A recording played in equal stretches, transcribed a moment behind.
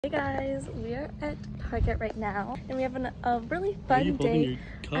Hey guys, we are at Target right now and we have a really fun day.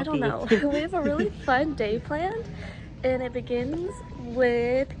 I don't know. We have a really fun day planned and it begins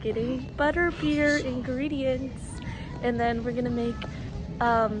with getting butterbeer ingredients and then we're gonna make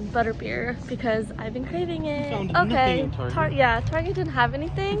butterbeer because I've been craving it. Okay, Target didn't have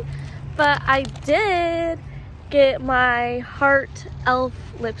anything, but I did get my heart elf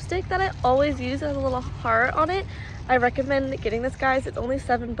lipstick that I always use. It has a little heart on it. I recommend getting this, guys. It's only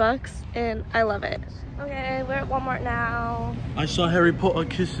 $7 and I love it. Okay, we're at Walmart now. I saw Harry Potter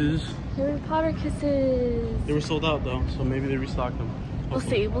kisses. Harry Potter kisses. They were sold out though, so maybe they restocked them.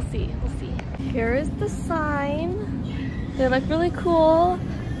 Hopefully. We'll see. Here is the sign. They look really cool,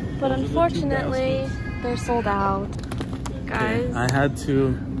 but unfortunately they're sold out. Guys, I had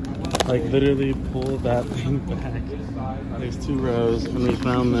to like literally pull that thing back. There's 2 rows when we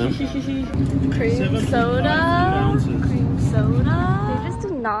found them. Cream soda. They just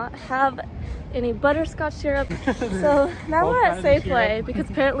did not have any butterscotch syrup. So now we're at Safeway because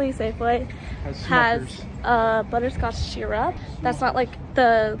apparently Safeway has butterscotch syrup. That's not like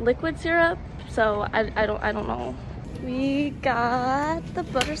the liquid syrup. So I don't know. We got the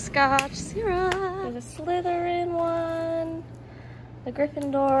butterscotch syrup. There's a Slytherin one. The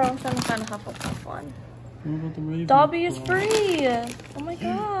Gryffindor. I'm trying to find a Hufflepuff one. Dobby is free. Oh my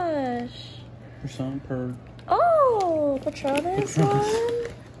gosh. Oh, Patronus one.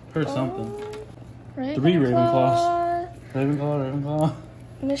 Per something. Right. 3 Ravenclaws. Ravenclaw.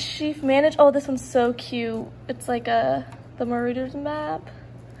 Mischief Manage. Oh, this one's so cute. It's like the Marauders map.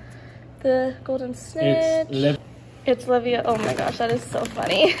 The Golden Snitch. It's Livia. Oh my gosh, that is so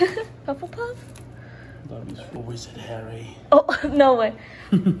funny. Hufflepuff? Dobby's for Wizard Harry. Oh, no way.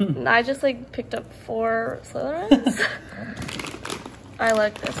 I just like picked up 4 Slytherins. I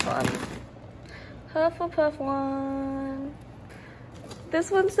like this one. Hufflepuff one.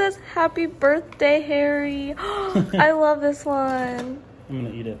 This one says happy birthday, Harry. I love this one. I'm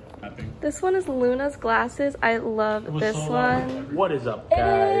gonna eat it. This one is Luna's glasses. I love this one. What is up, guys?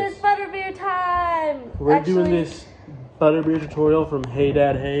 It is butterbeer time. We're doing this butterbeer tutorial from Hey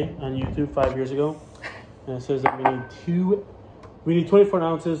Dad Hey on YouTube 5 years ago. And it says that we need 24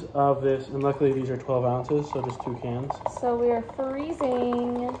 ounces of this, and luckily these are 12 ounces, so just 2 cans. So we are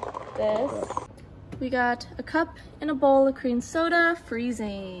freezing this. We got a cup and a bowl of cream soda,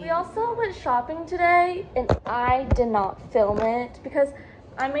 freezing. We also went shopping today, and I did not film it because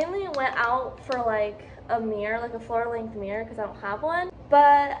I mainly went out for like a mirror, like a floor-length mirror, because I don't have one.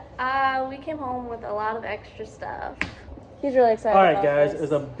 But we came home with a lot of extra stuff. He's really excited. All right, guys,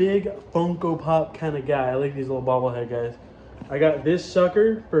 as a big Funko Pop kind of guy, I like these little bobblehead guys. I got this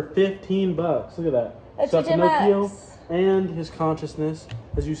sucker for 15 bucks. Look at that. It's Pinocchio and his consciousness.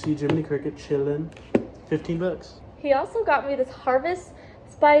 As you see, Jiminy Cricket chilling. 15 bucks. He also got me this Harvest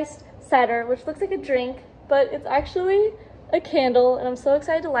Spiced Cider, which looks like a drink, but it's actually a candle, and I'm so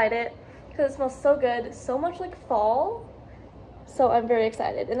excited to light it because it smells so good, so much like fall. So I'm very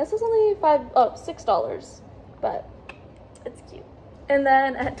excited. And this was only $6, but it's cute. And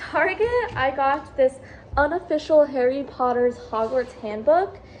then at Target, I got this unofficial Harry Potter's Hogwarts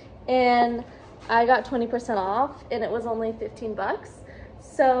handbook, and I got 20% off, and it was only 15 bucks.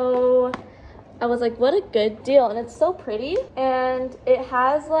 So I was like, what a good deal. And it's so pretty, and it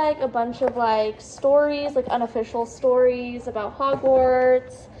has like a bunch of like stories, like unofficial stories about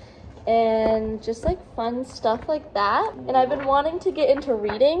Hogwarts and just like fun stuff like that. And I've been wanting to get into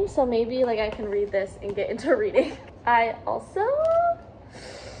reading, so maybe like I can read this and get into reading. I also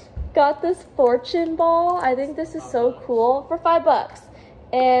got this fortune ball. I think this is so cool for $5.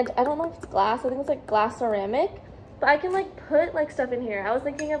 And I don't know if it's glass. I think it's like glass ceramic. But I can like put like stuff in here. I was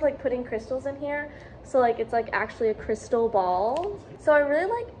thinking of like putting crystals in here. So like it's like actually a crystal ball. So I really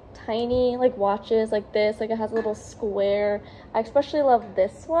like tiny like watches like this. Like it has a little square. I especially love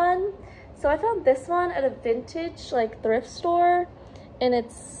this one. So I found this one at a vintage like thrift store. And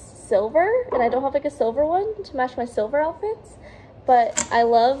it's silver. And I don't have like a silver one to match my silver outfits. But I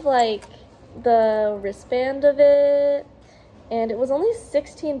love like the wristband of it. And it was only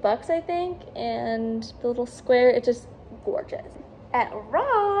 16 bucks, I think. And the little square, it's just gorgeous. At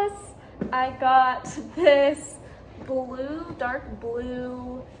Ross, I got this dark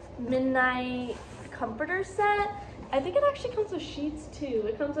blue midnight comforter set. I think it actually comes with sheets too.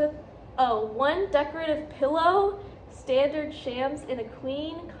 It comes with, 1 decorative pillow, standard shams, and a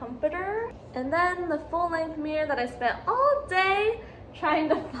queen comforter. And then the full-length mirror that I spent all day trying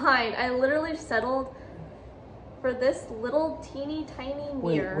to find. I literally settled for this little teeny tiny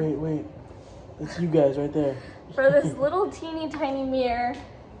mirror. Wait. It's you guys right there. For this little teeny tiny mirror.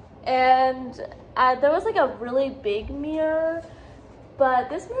 And there was like a really big mirror,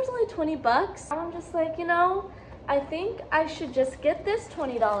 but this mirror's only 20 bucks. I'm just like, you know, I think I should just get this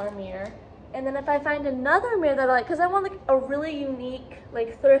 $20 mirror. And then if I find another mirror that I like, because I want like a really unique,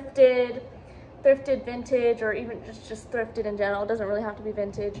 like thrifted vintage, or even just thrifted in general. It doesn't really have to be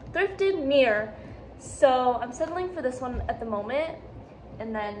vintage. Thrifted mirror. So I'm settling for this one at the moment.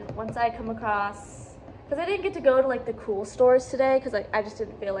 And then once I come across, because I didn't get to go to like the cool stores today, because I just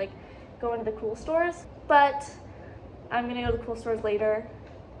didn't feel like going to the cool stores. But I'm gonna go to the cool stores later.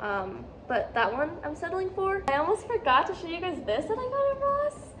 But that one I'm settling for. I almost forgot to show you guys this that I got at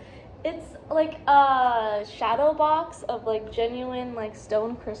Ross. It's like a shadow box of like genuine like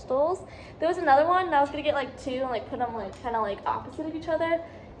stone crystals. There was another one and I was gonna get like two and like put them like kind of like opposite of each other,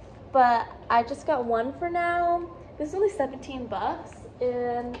 but I just got one for now. This is only 17 bucks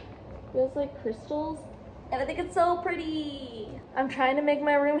and it was like crystals and I think it's so pretty. I'm trying to make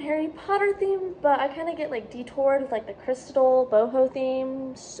my room Harry Potter themed, but I kind of get like detoured with like the crystal boho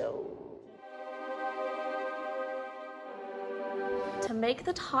theme. So to make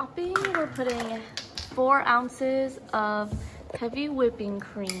the topping, we're putting 4 ounces of heavy whipping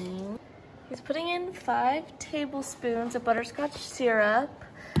cream. He's putting in 5 tablespoons of butterscotch syrup,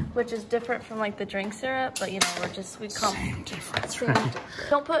 which is different from like the drink syrup, but you know, we call Same difference, same right?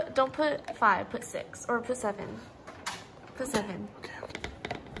 difference. Don't put 5, put 6, or put 7. Put 7. Okay.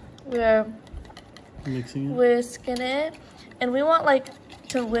 We're Mixing it. whisking it, and we want like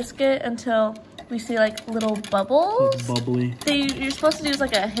to whisk it until we see like little bubbles. It's bubbly. You're supposed to use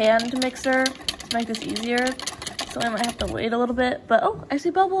like a hand mixer to make this easier, so I might have to wait a little bit, but oh, I see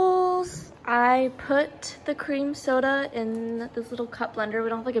bubbles. I put the cream soda in this little cup blender. We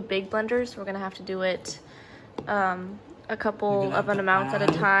don't have like a big blender, so we're gonna have to do it a couple of amounts at a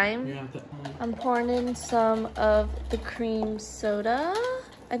time. I'm pouring in some of the cream soda.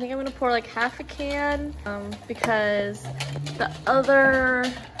 I think I'm gonna pour like half a can because the other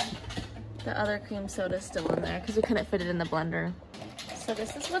cream soda is still in there because we couldn't fit it in the blender. So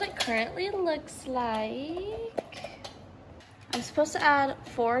this is what it currently looks like. I'm supposed to add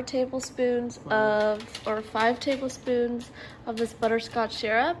 4 tablespoons of, or 5 tablespoons of this butterscotch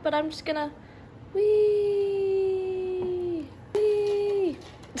syrup, but I'm just gonna wee.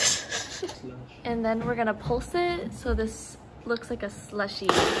 And then we're gonna pulse it so this looks like a slushy.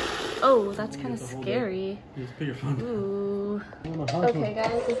 Oh, that's kind of scary. Just put your phone down. Ooh. Okay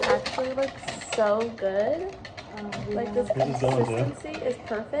guys, this actually looks so good. Like this consistency is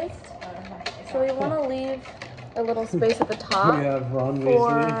perfect. So we want to leave a little space at the top We have Ron for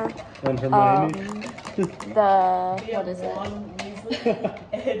Weasley and Hermione. what is it?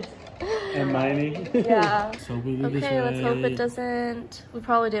 Hermione. Yeah. So we do this Okay, let's hope way. it doesn't. We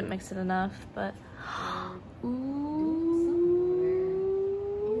probably didn't mix it enough, but ooh.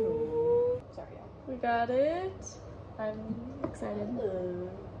 We got it. I'm excited.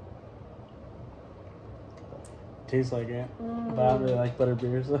 Tastes like it. But I don't really like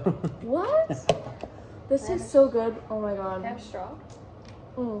butterbeer, so. What? This is so good. Oh my god. Have straw?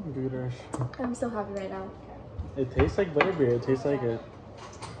 Gooders. I'm so happy right now. It tastes like butterbeer. It tastes like it.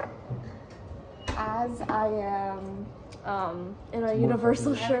 As I am in a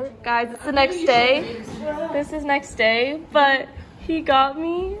Universal shirt. Guys, it's the next day. This is next day, but he got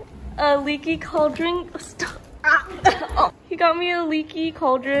me a leaky cauldron. Stop. Oh. He got me a leaky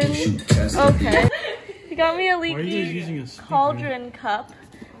cauldron. Okay. He got me a Why are you guys leaky using a speaker? cauldron cup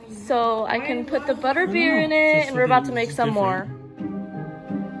so I can put the butterbeer in it, and we're about to make some more.